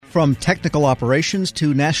From technical operations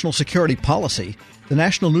to national security policy, the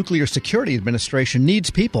National Nuclear Security Administration needs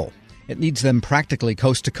people. It needs them practically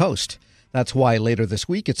coast to coast. That's why later this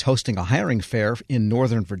week it's hosting a hiring fair in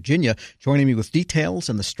Northern Virginia. Joining me with details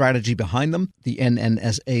and the strategy behind them, the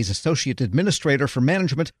NNSA's Associate Administrator for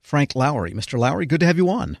Management, Frank Lowry. Mr. Lowry, good to have you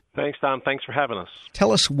on. Thanks, Tom. Thanks for having us.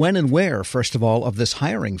 Tell us when and where, first of all, of this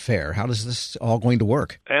hiring fair. How does this all going to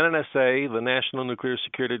work? NNSA, the National Nuclear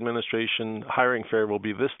Security Administration hiring fair, will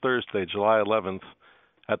be this Thursday, July 11th,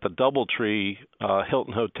 at the Doubletree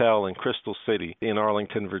Hilton Hotel in Crystal City in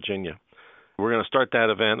Arlington, Virginia. We're going to start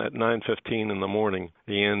that event at 9:15 in the morning,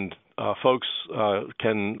 and folks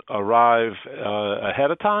can arrive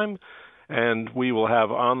ahead of time, and we will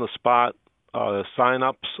have on-the-spot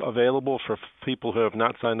sign-ups available for people who have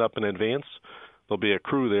not signed up in advance. There'll be a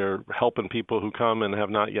crew there helping people who come and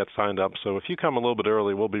have not yet signed up. So if you come a little bit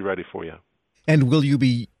early, we'll be ready for you. And will you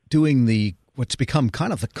be doing what's become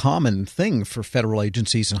kind of the common thing for federal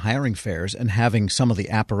agencies and hiring fairs, and having some of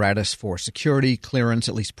the apparatus for security clearance,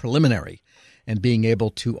 at least preliminary, and being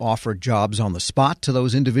able to offer jobs on the spot to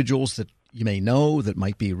those individuals that you may know that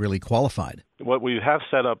might be really qualified? What we have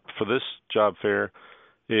set up for this job fair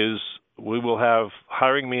is we will have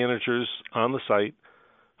hiring managers on the site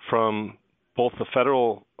from both the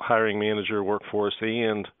federal hiring manager workforce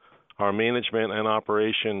and our management and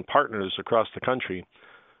operation partners across the country.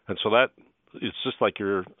 And so that it's just like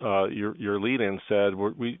your lead-in said.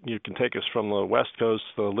 You can take us from the West Coast,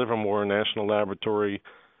 the Livermore National Laboratory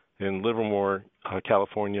in Livermore,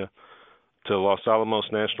 California, to Los Alamos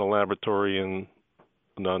National Laboratory in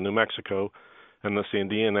New Mexico, and the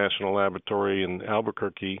Sandia National Laboratory in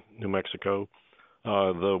Albuquerque, New Mexico,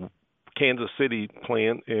 the Kansas City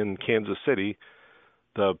plant in Kansas City,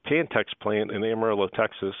 the Pantex plant in Amarillo,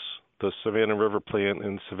 Texas, the Savannah River plant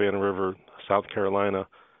in Savannah River, South Carolina,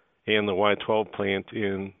 and the Y-12 plant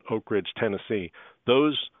in Oak Ridge, Tennessee.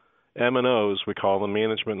 Those M&Os, we call them,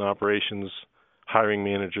 management and operations hiring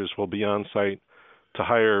managers, will be on site to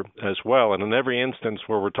hire as well. And in every instance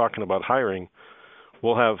where we're talking about hiring,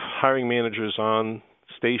 we'll have hiring managers on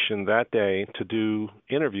station that day to do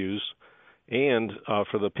interviews. And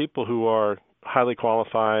for the people who are highly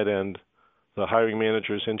qualified and the hiring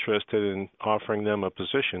manager is interested in offering them a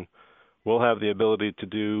position, we'll have the ability to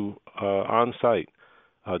do on-site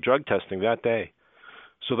drug testing that day,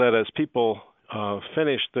 so that as people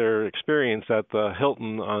finish their experience at the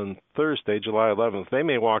Hilton on Thursday, July 11th, they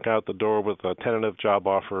may walk out the door with a tentative job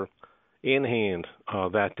offer in hand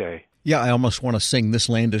that day. Yeah, I almost want to sing "This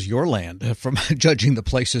Land Is Your Land" from judging the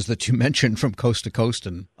places that you mentioned from coast to coast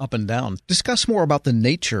and up and down. Discuss more about the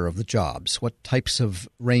nature of the jobs, what types of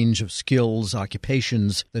range of skills,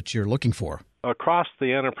 occupations that you're looking for. Across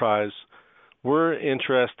the enterprise, we're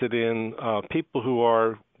interested in people who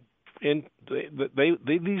are these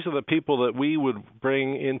are the people that we would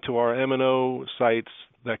bring into our M&O sites.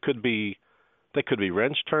 They could be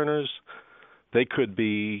wrench turners, they could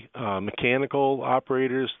be mechanical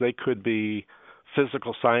operators, they could be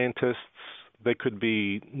physical scientists, they could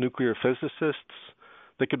be nuclear physicists,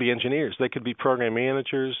 they could be engineers, they could be program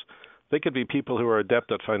managers, they could be people who are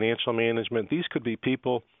adept at financial management. These could be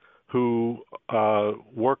people who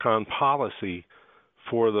work on policy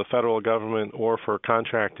for the federal government or for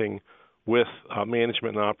contracting with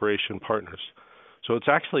management and operation partners. So it's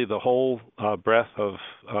actually the whole breadth of,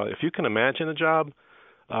 if you can imagine a job,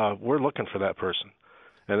 we're looking for that person.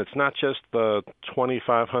 And it's not just the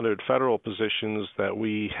 2,500 federal positions that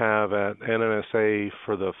we have at NNSA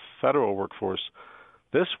for the federal workforce.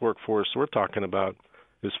 This workforce we're talking about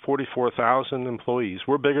is 44,000 employees.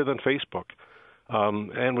 We're bigger than Facebook.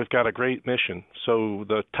 And we've got a great mission. So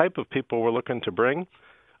the type of people we're looking to bring,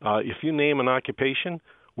 if you name an occupation,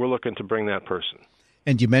 we're looking to bring that person.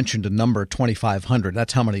 And you mentioned a number, 2,500.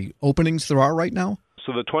 That's how many openings there are right now?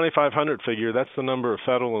 So the 2,500 figure, that's the number of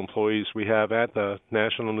federal employees we have at the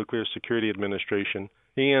National Nuclear Security Administration.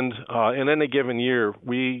 And in any given year,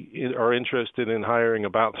 we are interested in hiring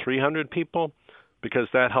about 300 people, because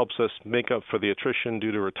that helps us make up for the attrition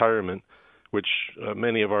due to retirement, which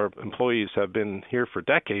many of our employees have been here for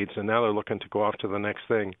decades, and now they're looking to go off to the next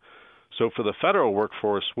thing. So for the federal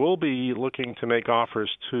workforce, we'll be looking to make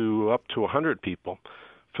offers to up to 100 people.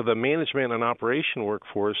 For the management and operation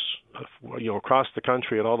workforce, across the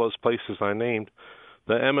country at all those places I named,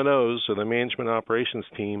 the M&Os, or the management and operations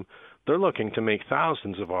team, they're looking to make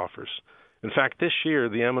thousands of offers. In fact, this year,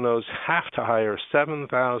 the M&Os have to hire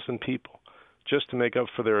 7,000 people just to make up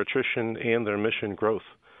for their attrition and their mission growth.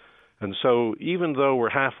 And so even though we're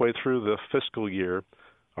halfway through the fiscal year,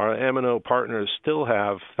 our M&O partners still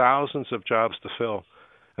have thousands of jobs to fill.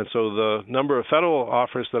 And so the number of federal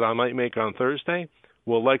offers that I might make on Thursday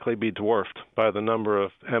will likely be dwarfed by the number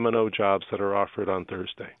of M&O jobs that are offered on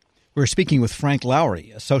Thursday. We're speaking with Frank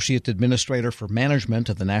Lowry, Associate Administrator for Management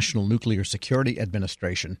of the National Nuclear Security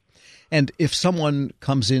Administration. And if someone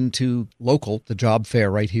comes into the job fair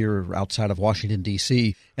right here outside of Washington,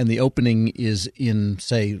 D.C., and the opening is in,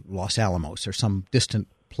 say, Los Alamos or some distant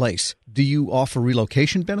place, do you offer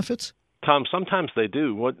relocation benefits? Tom, sometimes they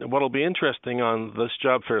do. What'll be interesting on this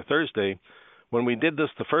job fair Thursday, when we did this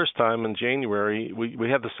the first time in January, we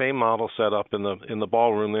had the same model set up in the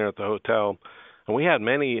ballroom there at the hotel. And we had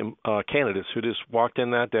many candidates who just walked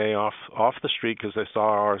in that day off the street because they saw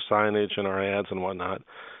our signage and our ads and whatnot.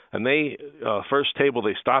 And they first table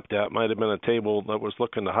they stopped at might have been a table that was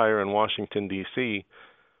looking to hire in Washington, D.C.,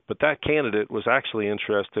 but that candidate was actually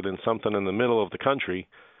interested in something in the middle of the country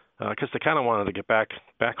because they kind of wanted to get back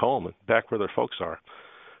home and back where their folks are.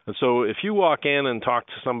 And so if you walk in and talk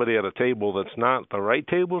to somebody at a table that's not the right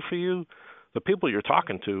table for you, the people you're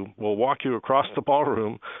talking to will walk you across the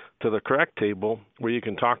ballroom to the correct table where you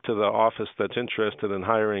can talk to the office that's interested in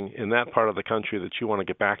hiring in that part of the country that you want to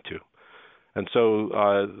get back to. And so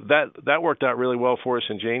that worked out really well for us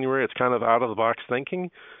in January. It's kind of out-of-the-box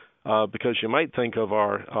thinking because you might think of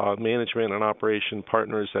our management and operation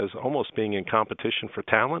partners as almost being in competition for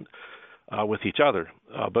talent with each other.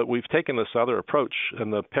 But we've taken this other approach,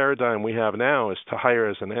 and the paradigm we have now is to hire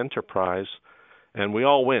as an enterprise, and we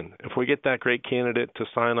all win. If we get that great candidate to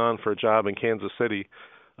sign on for a job in Kansas City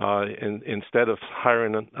instead of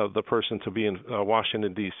hiring the person to be in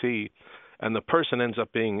Washington, D.C., and the person ends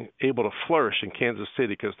up being able to flourish in Kansas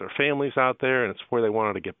City because their family's out there and it's where they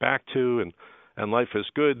wanted to get back to and life is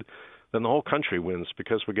good, then the whole country wins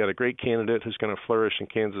because we got a great candidate who's going to flourish in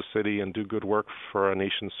Kansas City and do good work for our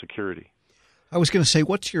nation's security. I was going to say,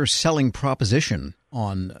 what's your selling proposition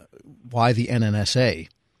on why the NNSA,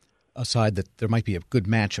 aside that there might be a good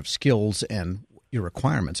match of skills and your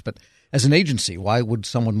requirements, but as an agency, why would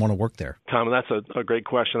someone want to work there? Tom, that's a great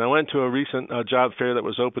question. I went to a recent job fair that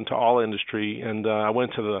was open to all industry, and I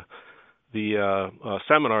went to the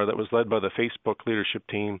seminar that was led by the Facebook leadership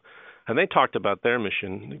team, and they talked about their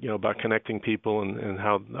mission, about connecting people and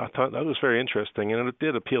how I thought that was very interesting, and it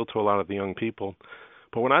did appeal to a lot of the young people.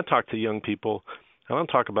 But when I talk to young people, I don't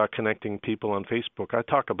talk about connecting people on Facebook. I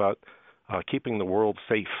talk about keeping the world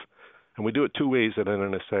safe, and we do it two ways at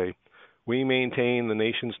NNSA. We maintain the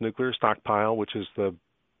nation's nuclear stockpile, which is the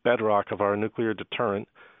bedrock of our nuclear deterrent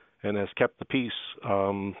and has kept the peace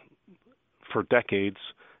for decades.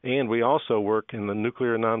 And we also work in the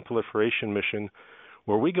nuclear nonproliferation mission,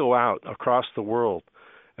 where we go out across the world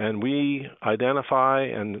and we identify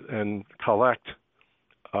and collect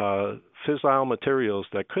fissile materials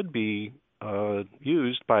that could be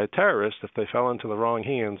used by a terrorist if they fell into the wrong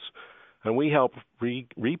hands, and we help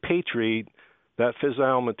repatriate that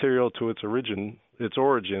fissile material to its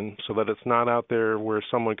origin so that it's not out there where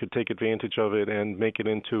someone could take advantage of it and make it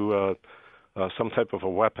into some type of a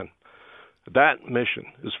weapon. That mission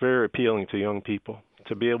is very appealing to young people,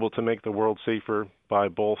 to be able to make the world safer by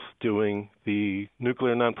both doing the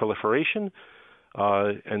nuclear nonproliferation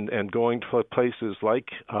and going to places like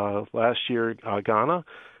last year Ghana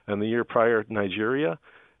and the year prior Nigeria,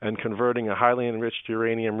 and converting a highly enriched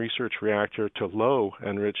uranium research reactor to low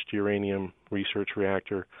enriched uranium research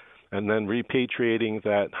reactor, and then repatriating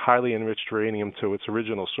that highly enriched uranium to its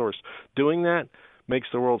original source. Doing that makes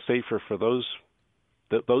the world safer for those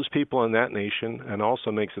people in that nation, and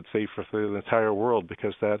also makes it safer for the entire world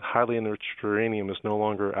because that highly enriched uranium is no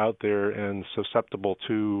longer out there and susceptible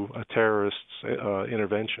to a terrorist's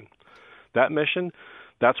intervention. That mission,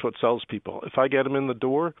 that's what sells people. If I get them in the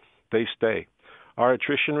door, they stay. Our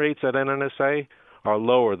attrition rates at NNSA are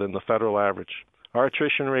lower than the federal average. Our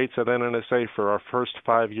attrition rates at NNSA for our first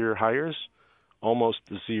 5-year hires, almost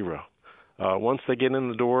zero. Once they get in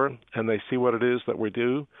the door and they see what it is that we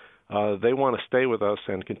do, they want to stay with us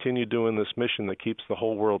and continue doing this mission that keeps the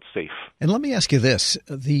whole world safe. And let me ask you this.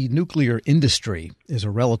 The nuclear industry is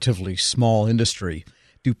a relatively small industry.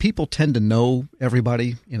 Do people tend to know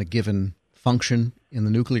everybody in a given function in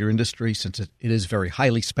the nuclear industry, since it is very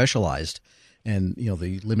highly specialized, and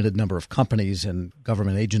the limited number of companies and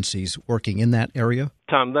government agencies working in that area?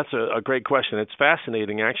 Tom, that's a great question. It's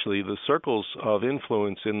fascinating, actually. The circles of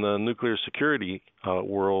influence in the nuclear security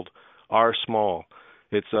world are small.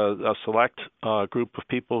 It's a select group of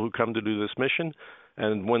people who come to do this mission,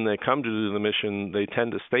 and when they come to do the mission, they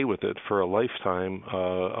tend to stay with it for a lifetime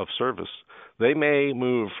of service. They may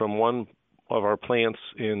move from one of our plants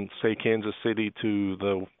in, say, Kansas City to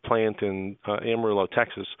the plant in Amarillo,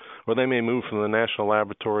 Texas, or they may move from the National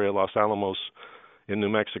Laboratory at Los Alamos in New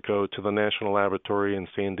Mexico to the National Laboratory in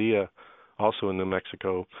Sandia, also in New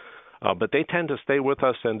Mexico. But they tend to stay with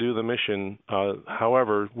us and do the mission.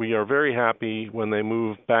 However, we are very happy when they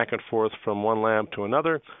move back and forth from one lab to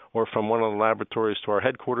another, or from one of the laboratories to our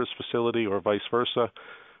headquarters facility, or vice versa,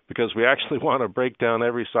 because we actually want to break down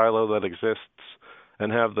every silo that exists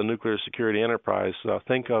and have the nuclear security enterprise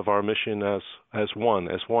think of our mission as one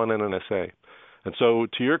NNSA. And so,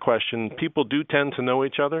 to your question, people do tend to know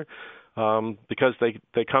each other because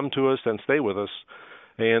they come to us and stay with us.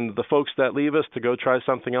 And the folks that leave us to go try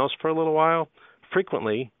something else for a little while,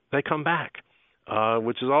 frequently they come back,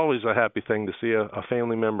 which is always a happy thing to see a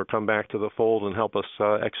family member come back to the fold and help us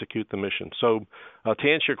execute the mission. So to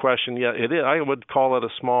answer your question, yeah, it is, I would call it a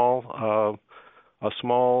small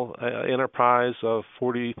enterprise of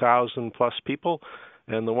 40,000 plus people,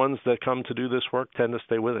 and the ones that come to do this work tend to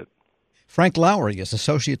stay with it. Frank Lowery is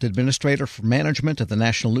Associate Administrator for Management at the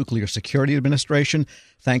National Nuclear Security Administration.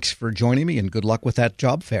 Thanks for joining me, and good luck with that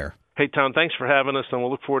job fair. Hey, Tom, thanks for having us, and we'll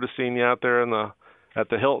look forward to seeing you out there at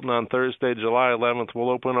the Hilton on Thursday, July 11th. We'll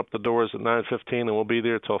open up the doors at 9:15, and we'll be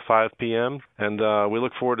there till 5 p.m., and we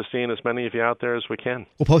look forward to seeing as many of you out there as we can.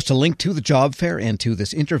 We'll post a link to the job fair and to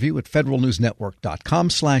this interview at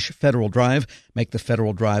federalnewsnetwork.com/Federal Drive. Make the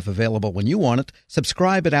Federal Drive available when you want it.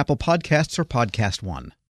 Subscribe at Apple Podcasts or Podcast One.